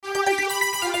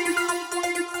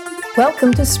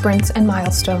Welcome to Sprints and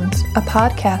Milestones, a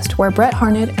podcast where Brett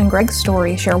Harned and Greg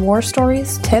Story share war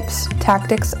stories, tips,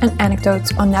 tactics, and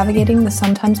anecdotes on navigating the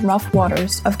sometimes rough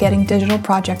waters of getting digital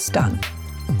projects done.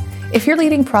 If you're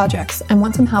leading projects and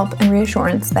want some help and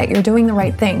reassurance that you're doing the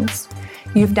right things,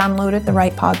 you've downloaded the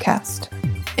right podcast.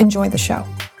 Enjoy the show.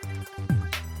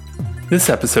 This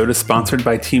episode is sponsored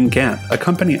by Team Gantt, a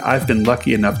company I've been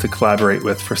lucky enough to collaborate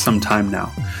with for some time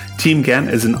now. Team Gantt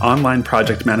is an online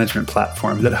project management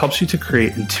platform that helps you to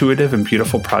create intuitive and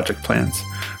beautiful project plans.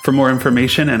 For more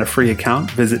information and a free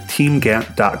account, visit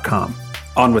teamgantt.com.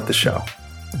 On with the show.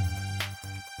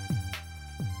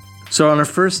 So on our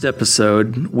first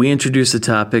episode, we introduced the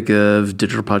topic of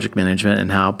digital project management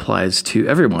and how it applies to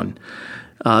everyone.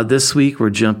 This week, we're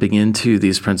jumping into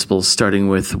these principles, starting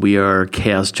with We Are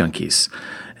Chaos Junkies.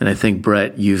 And I think,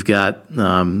 Brett, you've got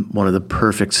one of the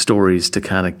perfect stories to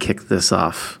kind of kick this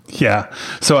off. Yeah.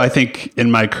 So I think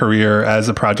in my career as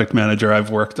a project manager,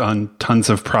 I've worked on tons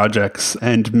of projects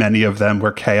and many of them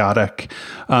were chaotic.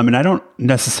 And I don't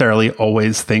necessarily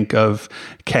always think of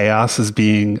chaos as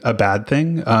being a bad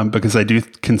thing because I do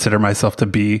consider myself to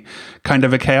be kind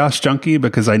of a chaos junkie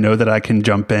because I know that I can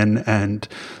jump in and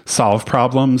solve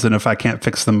problems. And if I can't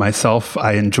fix them myself,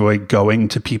 I enjoy going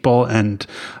to people and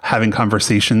having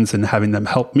conversations and having them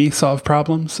help me solve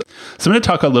problems. So I'm going to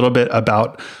talk a little bit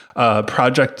about a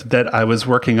project that I was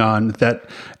working on that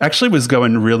actually was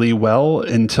going really well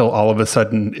until all of a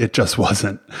sudden it just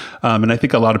wasn't. And I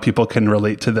think a lot of people can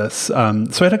relate to this. So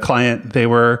I had a client, they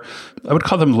were, I would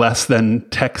call them less than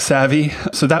tech savvy.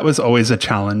 So that was always a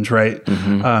challenge, right?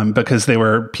 Because they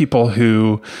were people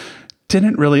who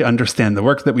didn't really understand the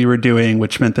work that we were doing,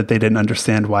 which meant that they didn't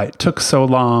understand why it took so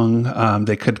long.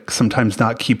 They could sometimes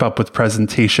not keep up with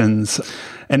presentations.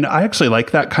 And I actually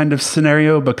like that kind of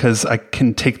scenario because I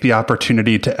can take the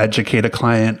opportunity to educate a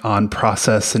client on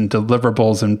process and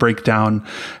deliverables and break down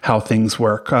how things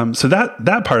work. So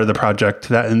that part of the project,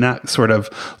 that sort of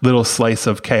little slice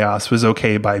of chaos was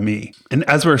okay by me. And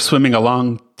as we're swimming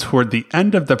along toward the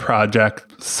end of the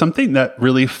project, something that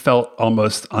really felt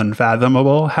almost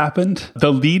unfathomable happened.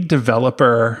 The lead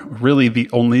developer, really the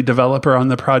only developer on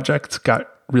the project, got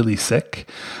really sick.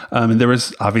 And there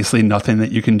was obviously nothing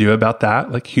that you can do about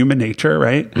that, like human nature,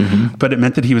 right? But it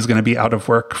meant that he was going to be out of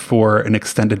work for an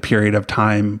extended period of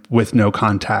time with no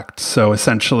contact. So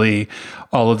essentially,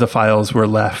 all of the files were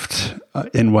left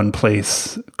in one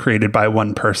place, created by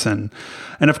one person.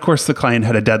 And of course, the client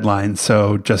had a deadline.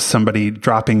 So just somebody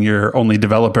dropping your only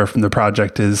developer from the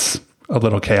project is a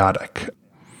little chaotic.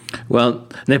 Well,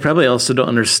 they probably also don't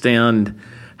understand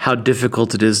how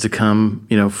difficult it is to come,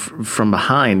 from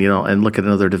behind, and look at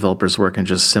another developer's work and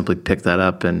just simply pick that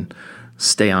up and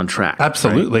stay on track.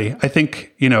 Absolutely. Right? I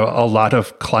think, a lot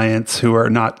of clients who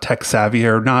are not tech savvy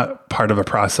are not part of a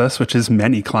process, which is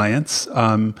many clients.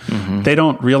 They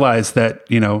don't realize that,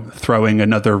 throwing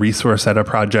another resource at a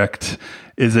project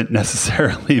isn't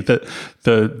necessarily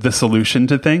the solution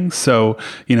to things. So,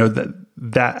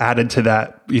 that added to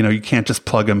that, you can't just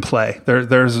plug and play.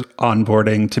 There's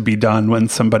onboarding to be done when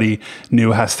somebody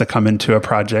new has to come into a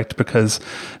project because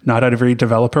not every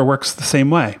developer works the same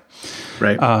way.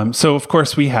 Right. So of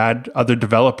course we had other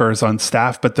developers on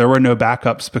staff, but there were no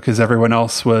backups because everyone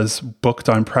else was booked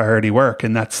on priority work.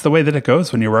 And that's the way that it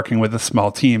goes when you're working with a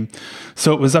small team.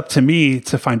 So it was up to me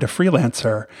to find a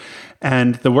freelancer.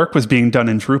 And the work was being done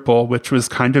in Drupal, which was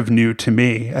kind of new to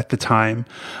me at the time.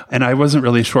 And I wasn't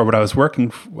really sure what I was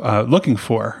looking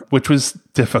for, which was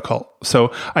difficult.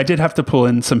 So I did have to pull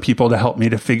in some people to help me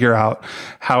to figure out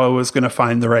how I was going to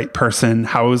find the right person,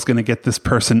 how I was going to get this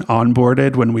person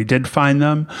onboarded when we did find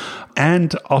them,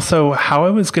 and also how I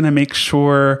was going to make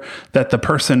sure that the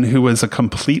person who was a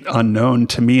complete unknown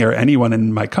to me or anyone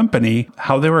in my company,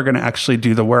 how they were going to actually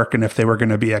do the work and if they were going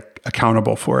to be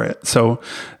accountable for it. So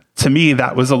to me,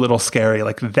 that was a little scary.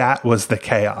 Like that was the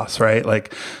chaos, right?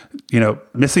 Like,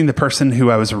 missing the person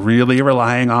who I was really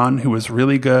relying on, who was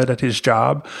really good at his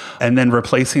job, and then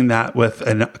replacing that with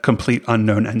a complete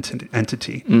unknown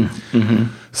entity.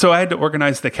 So I had to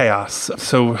organize the chaos.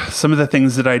 So some of the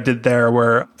things that I did there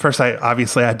were, first, I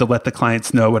had to let the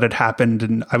clients know what had happened,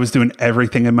 and I was doing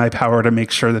everything in my power to make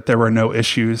sure that there were no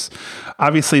issues.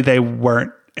 Obviously, they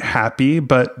weren't happy,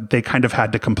 but they kind of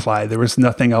had to comply. There was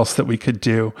nothing else that we could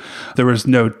do. There was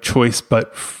no choice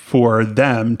but for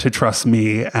them to trust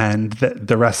me and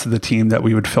the rest of the team that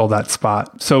we would fill that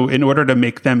spot. So in order to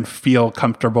make them feel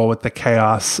comfortable with the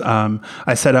chaos,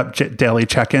 I set up daily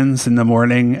check-ins in the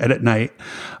morning and at night.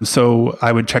 So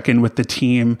I would check in with the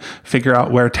team, figure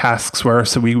out where tasks were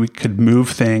so we could move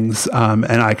things, and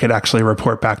I could actually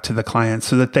report back to the client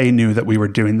so that they knew that we were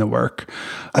doing the work.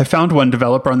 I found one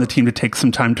developer on the team to take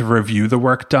some time time to review the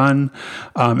work done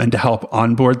and to help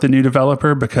onboard the new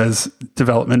developer, because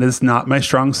development is not my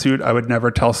strong suit. I would never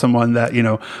tell someone that,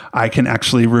 I can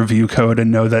actually review code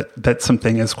and know that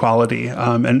something is quality.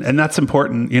 And that's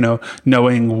important,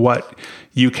 knowing what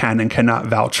you can and cannot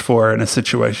vouch for in a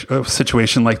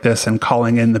situation like this, and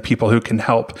calling in the people who can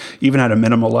help, even at a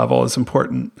minimal level, is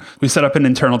important. We set up an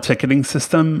internal ticketing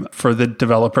system for the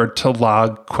developer to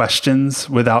log questions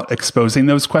without exposing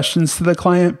those questions to the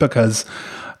client, because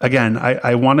again,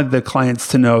 I wanted the clients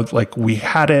to know, like, we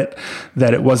had it,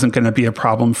 that it wasn't going to be a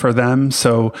problem for them.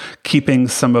 So keeping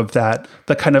some of that,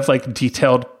 the kind of like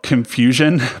detailed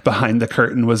confusion behind the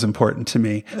curtain was important to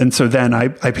me. And so then I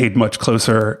paid much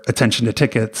closer attention to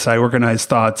tickets. I organized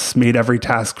thoughts, made every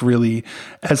task really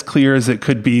as clear as it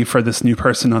could be for this new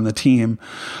person on the team.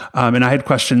 And I had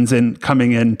questions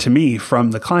coming in to me from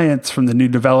the clients, from the new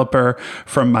developer,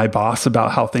 from my boss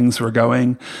about how things were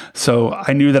going. So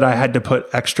I knew that I had to put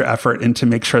extra effort into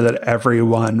make sure that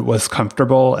everyone was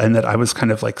comfortable, and that I was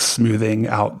kind of like smoothing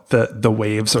out the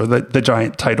waves, or the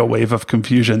giant tidal wave of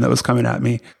confusion that was coming at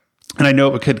me. And I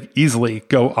know it could easily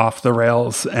go off the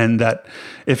rails, and that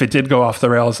if it did go off the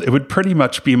rails, it would pretty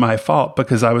much be my fault,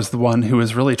 because I was the one who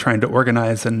was really trying to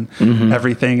organize and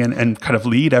everything and kind of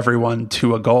lead everyone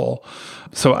to a goal.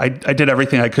 So I did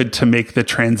everything I could to make the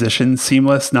transition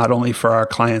seamless, not only for our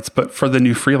clients, but for the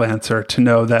new freelancer to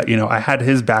know that, I had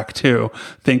his back too,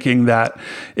 thinking that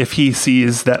if he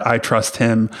sees that I trust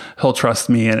him, he'll trust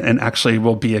me and actually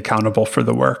will be accountable for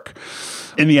the work.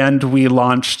 In the end, we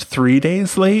launched 3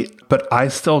 days late, but I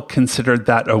still considered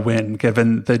that a win,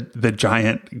 given the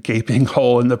giant gaping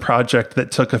hole in the project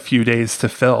that took a few days to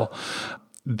fill.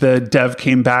 The dev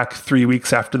came back 3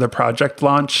 weeks after the project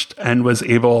launched and was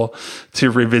able to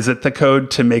revisit the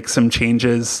code to make some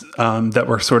changes that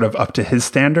were sort of up to his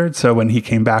standard. So when he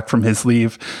came back from his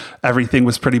leave, everything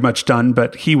was pretty much done,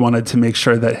 but he wanted to make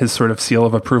sure that his sort of seal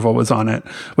of approval was on it,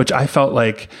 which I felt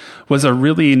like was a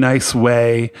really nice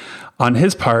way on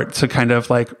his part to kind of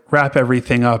like wrap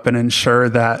everything up and ensure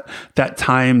that that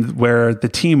time where the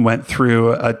team went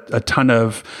through a ton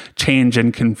of change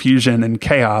and confusion and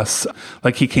chaos,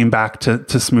 like he came back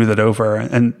to smooth it over.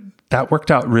 And that worked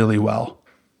out really well.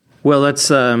 Well, that's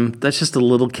just a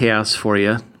little chaos for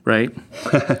you, right?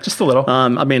 Just a little.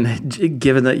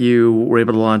 Given that you were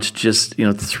able to launch just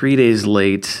 3 days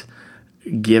late,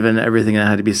 given everything that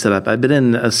had to be set up, I've been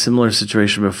in a similar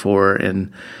situation before,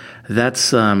 and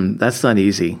that's not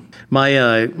easy.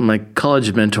 My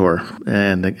college mentor,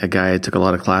 and a guy I took a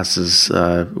lot of classes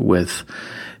with,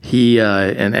 he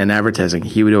and advertising,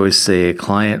 he would always say a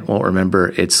client won't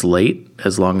remember it's late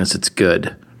as long as it's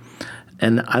good.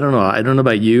 And I don't know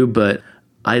about you, but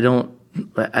I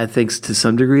think to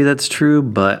some degree that's true,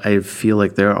 but I feel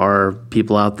like there are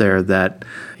people out there that,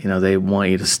 they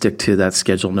want you to stick to that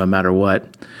schedule no matter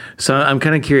what. So I'm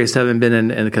kind of curious, having been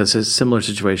in a similar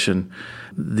situation,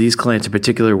 these clients in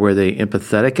particular, were they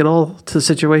empathetic at all to the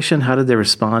situation? How did they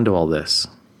respond to all this?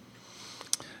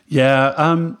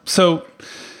 Yeah. So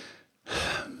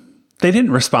they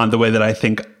didn't respond the way that I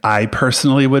think I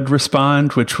personally would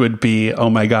respond, which would be,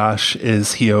 oh my gosh,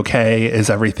 is he okay?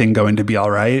 Is everything going to be all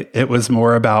right? It was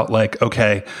more about like,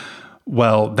 okay,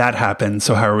 well, that happened,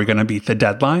 so how are we going to beat the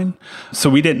deadline? So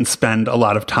we didn't spend a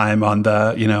lot of time on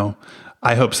the,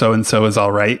 I hope so-and-so is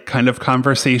all right kind of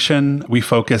conversation. We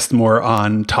focused more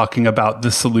on talking about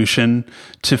the solution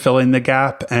to filling the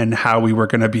gap and how we were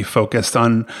going to be focused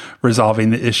on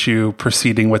resolving the issue,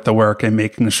 proceeding with the work, and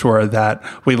making sure that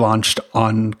we launched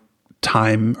on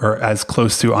time, or as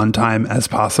close to on time as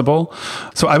possible.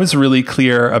 So I was really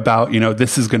clear about,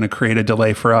 this is going to create a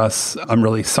delay for us. I'm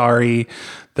really sorry.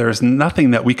 There's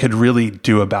nothing that we could really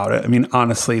do about it. I mean,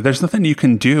 honestly, there's nothing you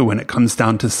can do when it comes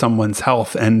down to someone's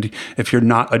health. And if you're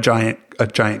not a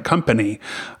giant company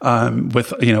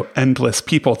with, endless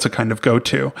people to kind of go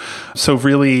to. So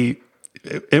really,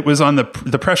 it was on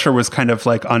the pressure was kind of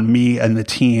like on me and the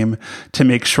team to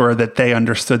make sure that they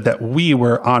understood that we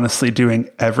were honestly doing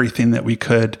everything that we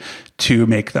could to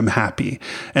make them happy.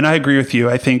 And I agree with you.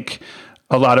 I think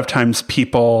a lot of times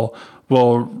people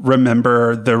will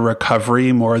remember the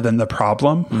recovery more than the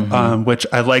problem, which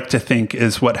I like to think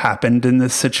is what happened in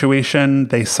this situation.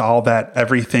 They saw that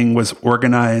everything was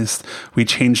organized. We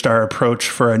changed our approach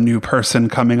for a new person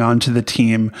coming onto the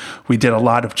team. We did a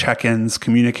lot of check-ins.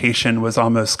 Communication was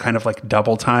almost kind of like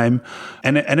double time.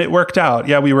 And it worked out.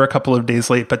 Yeah, we were a couple of days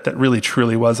late, but that really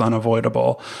truly was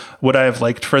unavoidable. Would I have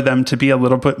liked for them to be a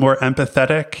little bit more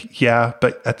empathetic? Yeah,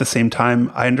 but at the same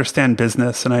time, I understand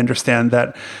business, and I understand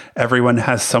that everyone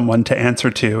has someone to answer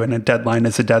to, and a deadline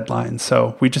is a deadline.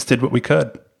 So we just did what we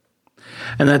could.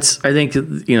 And that's, I think,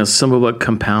 some of what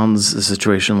compounds a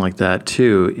situation like that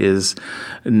too is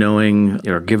knowing,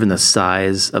 given the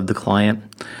size of the client.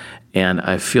 And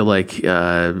I feel like,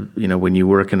 when you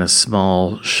work in a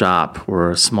small shop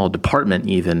or a small department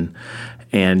even,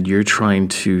 and you're trying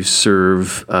to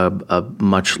serve a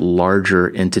much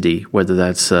larger entity, whether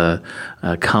that's a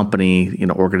company,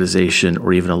 organization,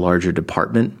 or even a larger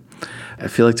department, I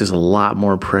feel like there's a lot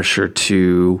more pressure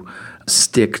to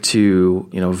stick to,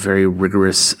 very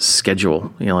rigorous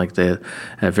schedule, like a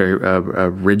very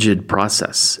rigid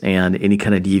process, and any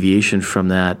kind of deviation from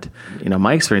that,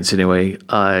 my experience anyway,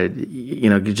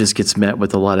 it just gets met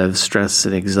with a lot of stress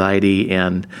and anxiety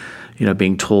and,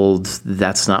 being told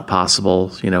that's not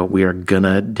possible, we are going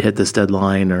to hit this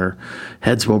deadline or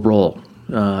heads will roll.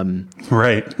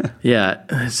 Right.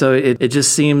 Yeah. So it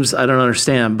just seems, I don't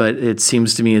understand, but it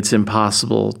seems to me it's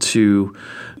impossible to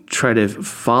try to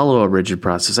follow a rigid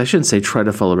process. I shouldn't say try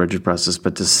to follow a rigid process,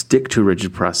 but to stick to a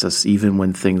rigid process even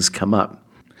when things come up.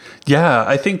 Yeah,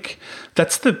 I think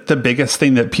that's the biggest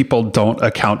thing that people don't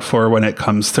account for when it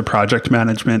comes to project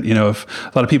management. If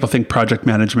a lot of people think project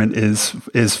management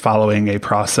is following a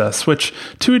process, which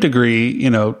to a degree,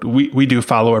 we do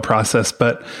follow a process,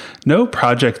 but no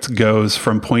project goes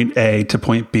from point A to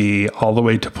point B all the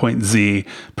way to point Z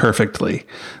perfectly.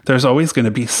 There's always going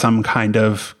to be some kind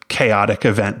of chaotic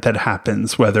event that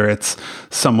happens, whether it's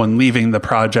someone leaving the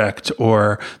project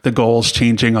or the goals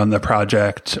changing on the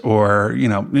project or,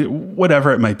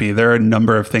 whatever it might be. There are a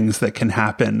number of things that can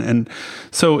happen. And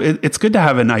so it's good to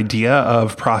have an idea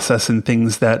of process and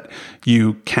things that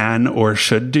you can or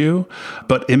should do,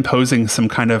 but imposing some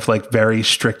kind of very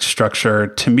strict structure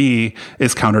to me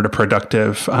is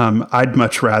counterproductive. I'd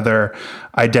much rather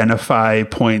identify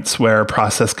points where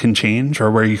process can change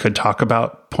or where you could talk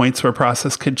about points where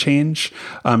process could change,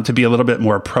 to be a little bit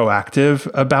more proactive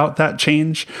about that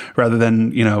change rather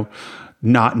than,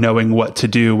 not knowing what to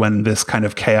do when this kind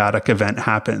of chaotic event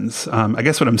happens. I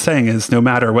guess what I'm saying is no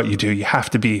matter what you do, you have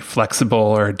to be flexible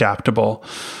or adaptable.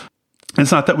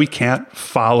 It's not that we can't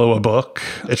follow a book.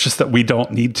 It's just that we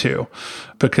don't need to,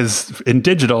 because in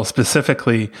digital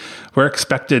specifically, we're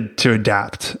expected to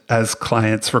adapt as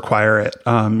clients require it.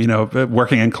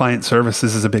 Working in client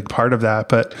services is a big part of that,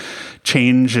 but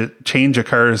change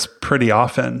occurs pretty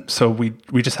often. So we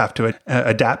just have to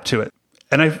adapt to it.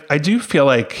 And I do feel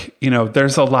like,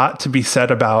 there's a lot to be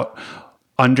said about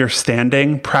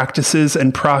understanding practices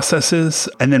and processes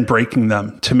and then breaking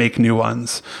them to make new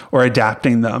ones or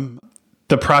adapting them.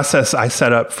 The process I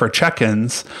set up for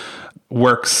check-ins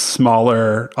works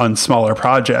on smaller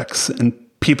projects, and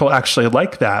people actually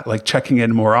like that, like checking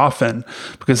in more often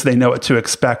because they know what to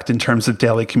expect in terms of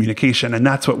daily communication. And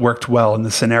that's what worked well in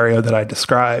the scenario that I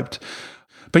described.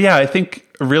 But yeah, I think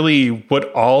really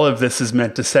what all of this is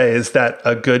meant to say is that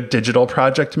a good digital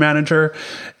project manager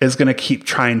is going to keep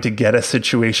trying to get a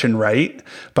situation right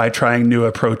by trying new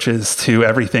approaches to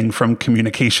everything from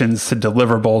communications to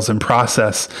deliverables and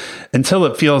process until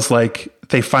it feels like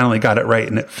they finally got it right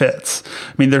and it fits.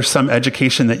 I mean, there's some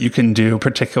education that you can do,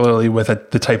 particularly with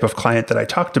the type of client that I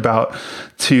talked about,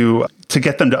 to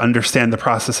get them to understand the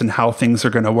process and how things are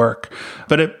going to work.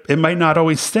 But it might not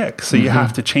always stick. So you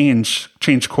have to change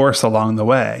course along the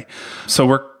way. So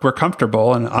we're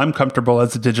comfortable, and I'm comfortable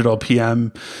as a digital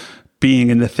PM being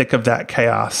in the thick of that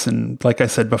chaos. And like I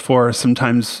said before,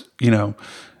 sometimes,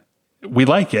 we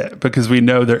like it because we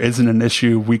know there isn't an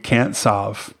issue we can't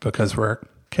solve because we're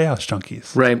chaos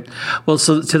junkies. Right. Well,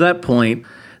 so to that point,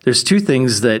 there's two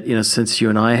things that, since you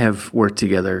and I have worked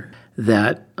together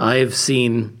that I've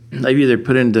either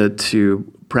put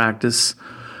into practice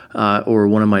or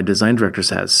one of my design directors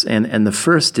has. And the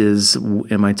first is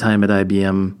in my time at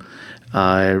IBM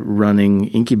running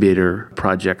incubator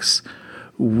projects,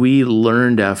 we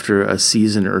learned after a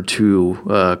season or two,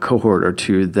 cohort or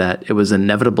two, that it was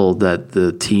inevitable that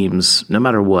the teams, no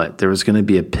matter what, there was going to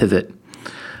be a pivot.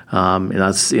 And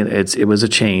it was a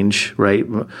change, right?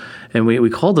 And we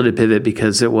called it a pivot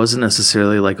because it wasn't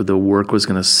necessarily like the work was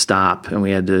going to stop and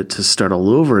we had to start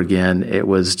all over again. It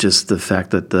was just the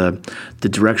fact that the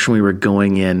direction we were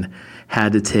going in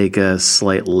had to take a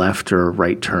slight left or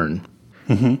right turn.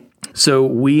 Mm-hmm. So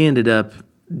we ended up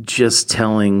just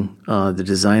telling the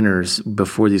designers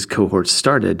before these cohorts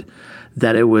started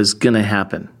that it was going to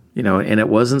happen. And it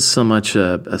wasn't so much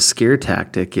a scare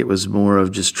tactic. It was more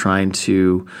of just trying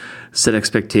to set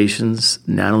expectations,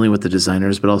 not only with the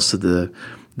designers, but also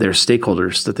their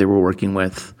stakeholders that they were working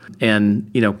with.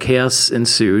 And, chaos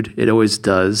ensued. It always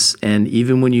does. And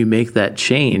even when you make that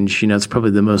change, it's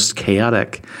probably the most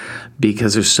chaotic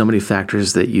because there's so many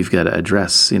factors that you've got to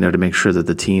address, to make sure that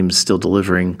the team's still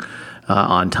delivering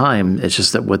on time. It's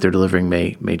just that what they're delivering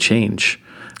may change.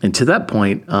 And to that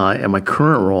point, in my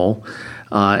current role,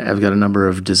 I've got a number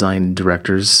of design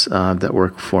directors that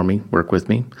work with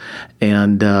me.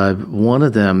 And one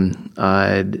of them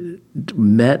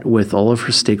met with all of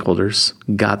her stakeholders,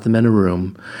 got them in a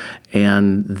room,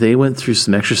 and they went through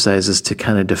some exercises to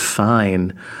kind of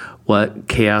define what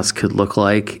chaos could look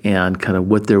like and kind of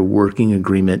what their working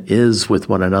agreement is with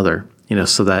one another.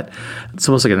 So that it's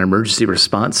almost like an emergency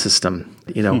response system,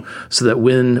 so that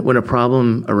when a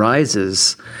problem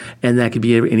arises, and that could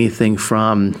be anything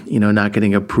from, not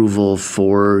getting approval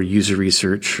for user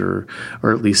research or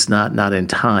at least not in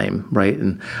time, right?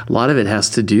 And a lot of it has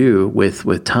to do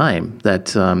with time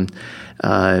that, and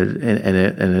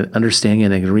an understanding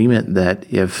and agreement that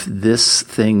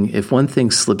if one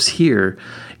thing slips here,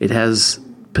 it has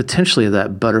potentially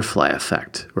that butterfly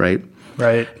effect, right?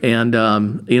 Right. And,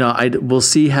 we'll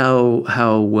see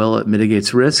how well it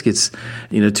mitigates risk. It's,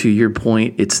 to your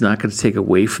point, it's not going to take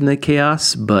away from the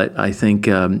chaos, but I think,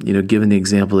 given the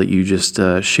example that you just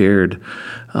shared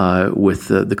with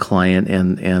the client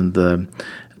and the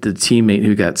teammate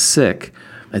who got sick,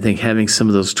 I think having some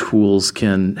of those tools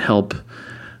can help,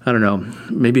 I don't know,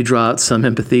 maybe draw out some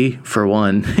empathy for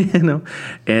one,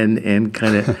 and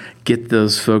kind of get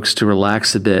those folks to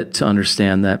relax a bit to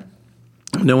understand that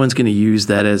no one's going to use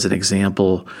that as an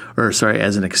example,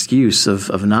 as an excuse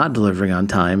of not delivering on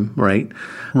time, right?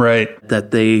 Right.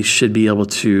 That they should be able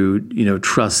to,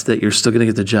 trust that you're still going to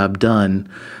get the job done,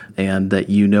 and that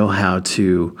you know how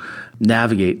to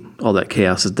navigate all that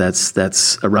chaos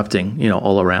that's erupting,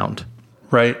 all around.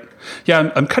 Right.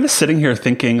 Yeah, I'm kind of sitting here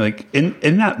thinking, like,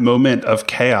 in that moment of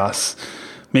chaos,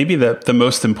 maybe the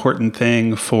most important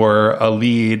thing for a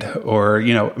lead or,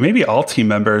 maybe all team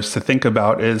members to think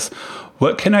about is,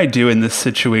 what can I do in this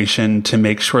situation to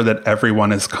make sure that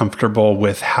everyone is comfortable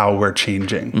with how we're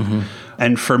changing? Mm-hmm.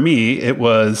 And for me, it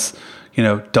was,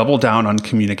 double down on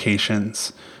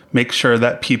communications. Make sure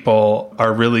that people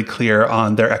are really clear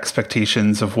on their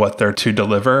expectations of what they're to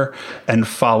deliver, and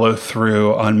follow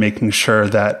through on making sure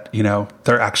that,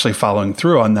 they're actually following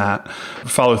through on that.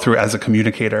 Follow through as a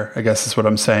communicator, I guess is what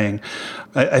I'm saying.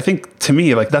 I think to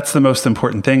me, like, that's the most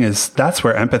important thing, is that's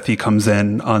where empathy comes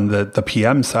in on the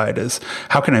PM side, is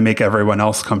how can I make everyone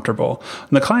else comfortable? On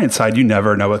the client side, you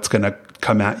never know what's going to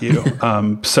come at you.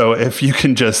 So if you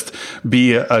can just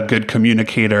be a good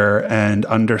communicator and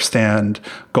understand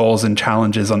goals and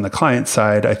challenges on the client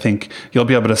side, I think you'll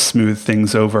be able to smooth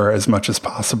things over as much as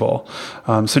possible.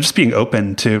 So just being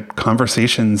open to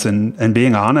conversations and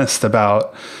being honest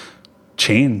about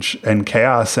change and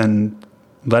chaos, and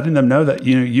letting them know that,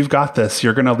 you've got this.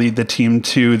 You're going to lead the team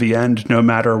to the end no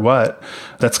matter what.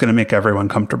 That's going to make everyone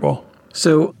comfortable.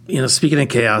 So, speaking of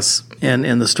chaos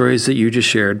and the stories that you just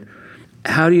shared,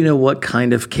 how do you know what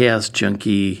kind of chaos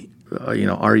junkie,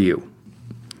 are you?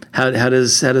 How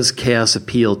does chaos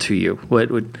appeal to you?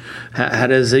 How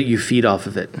does you feed off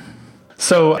of it?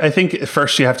 So I think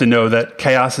first you have to know that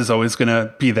chaos is always going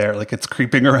to be there. Like, it's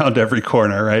creeping around every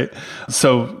corner, right?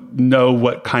 So know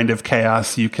what kind of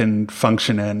chaos you can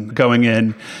function in. Going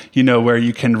in, where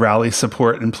you can rally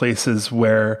support in places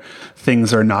where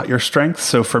things are not your strengths.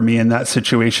 So for me in that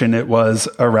situation, it was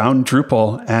around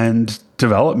Drupal and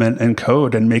development and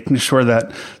code, and making sure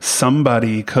that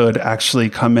somebody could actually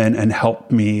come in and help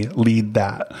me lead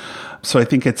that. So I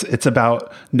think it's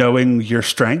about knowing your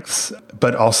strengths,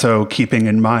 but also keeping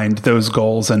in mind those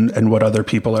goals and what other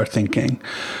people are thinking.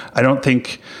 I don't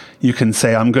think you can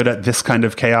say I'm good at this kind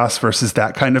of chaos versus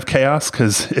that kind of chaos,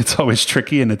 because it's always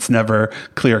tricky and it's never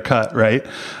clear cut, right?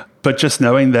 But just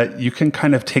knowing that you can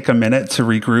kind of take a minute to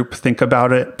regroup, think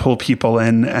about it, pull people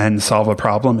in, and solve a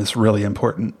problem is really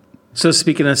important. So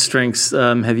speaking of strengths,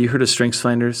 have you heard of Strengths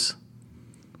Finders?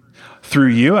 Through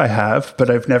you, I have, but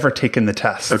I've never taken the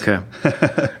test. Okay.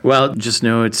 Well, just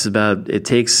know it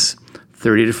takes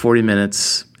 30 to 40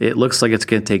 minutes. It looks like it's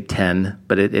going to take 10,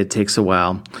 but it takes a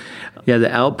while. Yeah,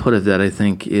 the output of that, I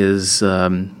think, is,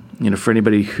 for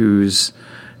anybody who's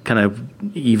kind of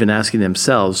even asking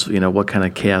themselves, what kind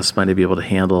of chaos might I be able to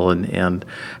handle, and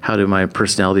how do my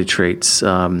personality traits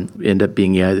end up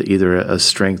being either a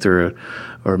strength or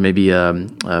maybe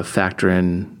a factor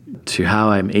in to how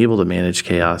I'm able to manage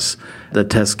chaos. The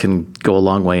test can go a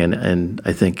long way and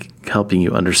I think helping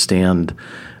you understand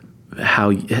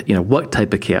how, what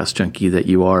type of chaos junkie that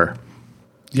you are.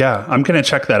 Yeah, I'm going to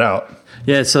check that out.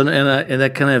 Yeah, so and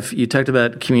that kind of, you talked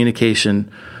about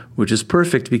communication, which is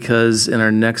perfect because in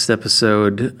our next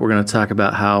episode, we're going to talk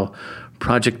about how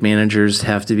project managers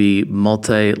have to be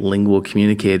multilingual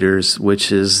communicators,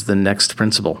 which is the next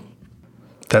principle.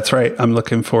 That's right. I'm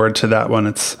looking forward to that one.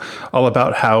 It's all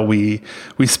about how we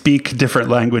speak different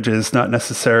languages, not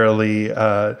necessarily,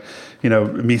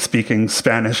 me speaking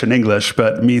Spanish and English,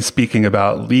 but me speaking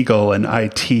about legal and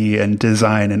IT and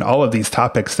design and all of these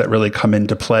topics that really come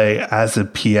into play as a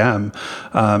PM.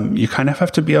 You kind of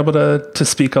have to be able to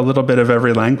speak a little bit of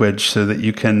every language so that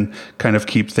you can kind of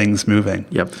keep things moving.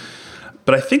 Yep.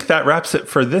 But I think that wraps it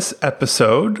for this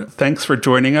episode. Thanks for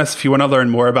joining us. If you want to learn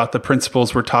more about the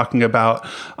principles we're talking about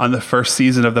on the first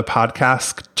season of the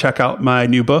podcast, check out my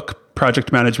new book,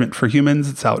 Project Management for Humans.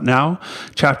 It's out now.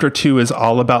 Chapter 2 is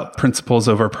all about principles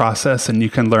over process, and you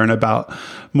can learn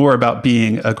more about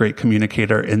being a great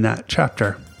communicator in that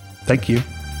chapter. Thank you.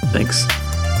 Thanks.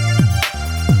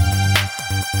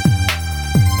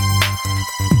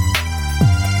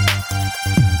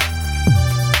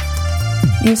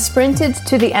 You sprinted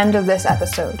to the end of this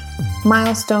episode.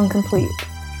 Milestone complete.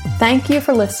 Thank you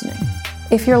for listening.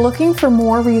 If you're looking for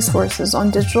more resources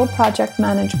on digital project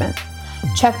management,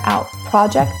 check out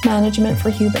Project Management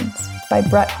for Humans by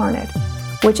Brett Harned,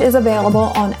 which is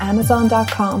available on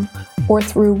Amazon.com or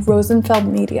through Rosenfeld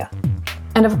Media.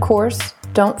 And of course,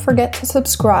 don't forget to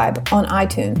subscribe on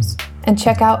iTunes and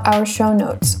check out our show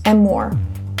notes and more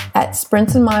at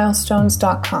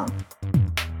sprintsandmilestones.com.